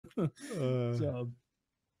So,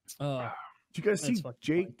 did you guys see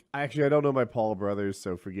Jake? Actually, I don't know my Paul brothers,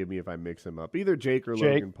 so forgive me if I mix them up. Either Jake or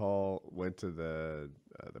Logan Paul went to the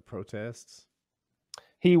protests.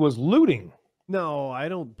 He was looting. No, I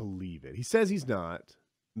don't believe it. He says he's not.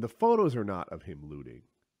 The photos are not of him looting.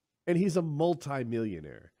 And he's a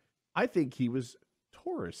multi-millionaire. I think he was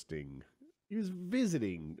touristing. He was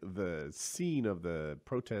visiting the scene of the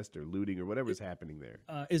protest or looting or whatever's happening there.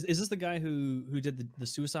 Is this the guy who did the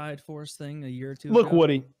suicide force thing a year or two Look, ago?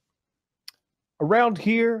 Woody, around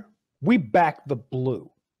here, we back the blue.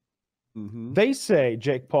 Mm-hmm. They say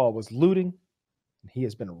Jake Paul was looting, and he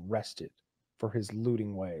has been arrested for his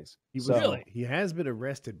looting ways. He has been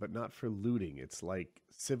arrested, but not for looting. It's like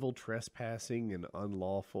civil trespassing and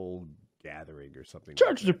unlawful gathering or something.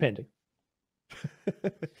 Charges are pending.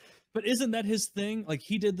 But isn't that his thing? Like,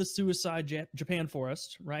 he did the suicide Japan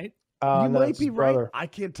forest, right? You no, might be right. brother. I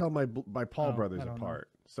can't tell my Paul brothers apart,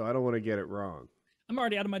 so I don't want to get it wrong. I'm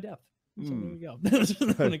already out of my depth. So there we go.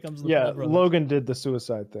 When it comes to the Paul brothers. Logan did the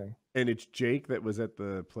suicide thing. And it's Jake that was at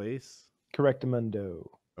the place? Correctamundo.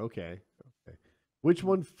 Okay. Which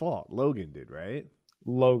one fought? Logan did, right?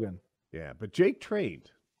 Logan. Yeah, but Jake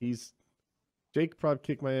trained. Jake probably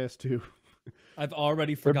kicked my ass too. I've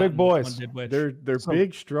already forgotten. They're big boys. Which one did which. They're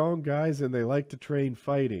big, strong guys, and they like to train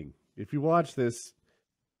fighting. If you watch this,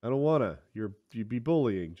 I don't wanna. You'd be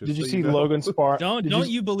bullying. Just did you so see know. Logan spar? Don't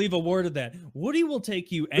you believe a word of that? Woody will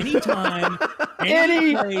take you anytime,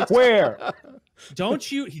 anywhere.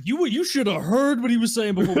 Don't you? You should have heard what he was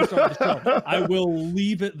saying before we started the show. I will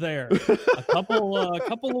leave it there. A couple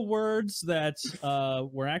of words that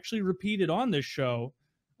were actually repeated on this show.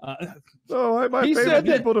 My favorite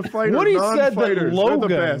people to fight are non-fighters. They're the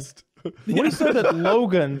best. Woody said that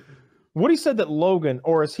Logan. Woody said that Logan,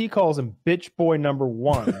 or as he calls him, bitch boy number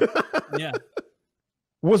one,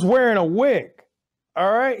 was wearing a wig.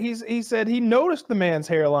 All right, he said he noticed the man's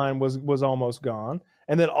hairline was almost gone,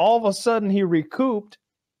 and then all of a sudden he recouped.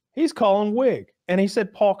 He's calling wig, and he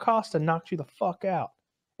said Paul Costa knocked you the fuck out,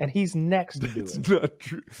 and he's next to do it. It's not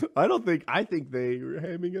true. I think they were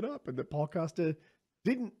hamming it up, and that Paul Costa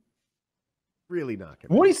didn't really knock him.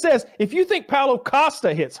 Woody says, if you think Paulo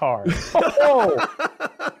Costa hits hard,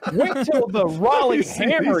 wait till the Raleigh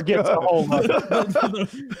Hammer gets a hold of it.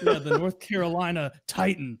 The North Carolina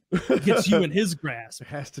Titan gets you in his grasp. It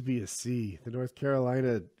has to be a C. The North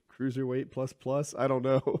Carolina Cruiserweight plus. I don't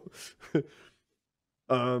know.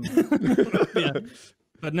 Yeah.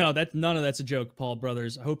 But no, none of that's a joke, Paul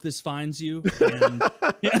brothers. I hope this finds you. And,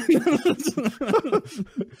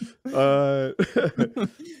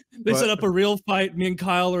 they set up a real fight. Me and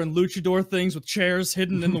Kyle are in luchador things with chairs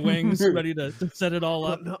hidden in the wings, ready to set it all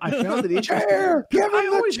up. No, I found it interesting.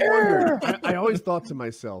 I always thought to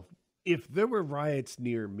myself, if there were riots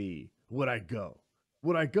near me, would I go?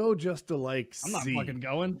 Would I go just to I'm not fucking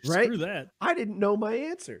going. Right? Screw that. I didn't know my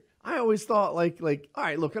answer. I always thought like, all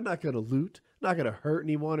right, look, I'm not going to loot, not going to hurt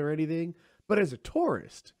anyone or anything. But as a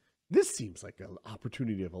tourist, this seems like an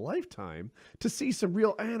opportunity of a lifetime to see some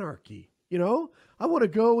real anarchy. You know, I want to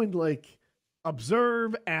go and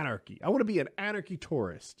observe anarchy. I want to be an anarchy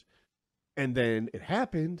tourist. And then it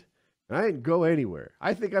happened, and I didn't go anywhere.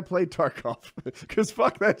 I think I played Tarkov because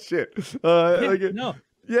fuck that shit. No.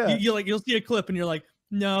 Yeah. You'll see a clip and you're like,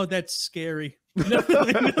 no, that's scary. Yeah.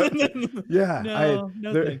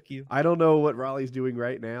 Thank you. I don't know what Raleigh's doing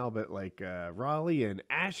right now, but Raleigh and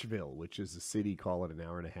Asheville, which is a city, call it an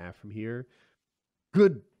hour and a half from here.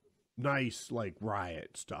 Good, nice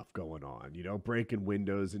riot stuff going on, breaking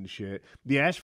windows and shit. The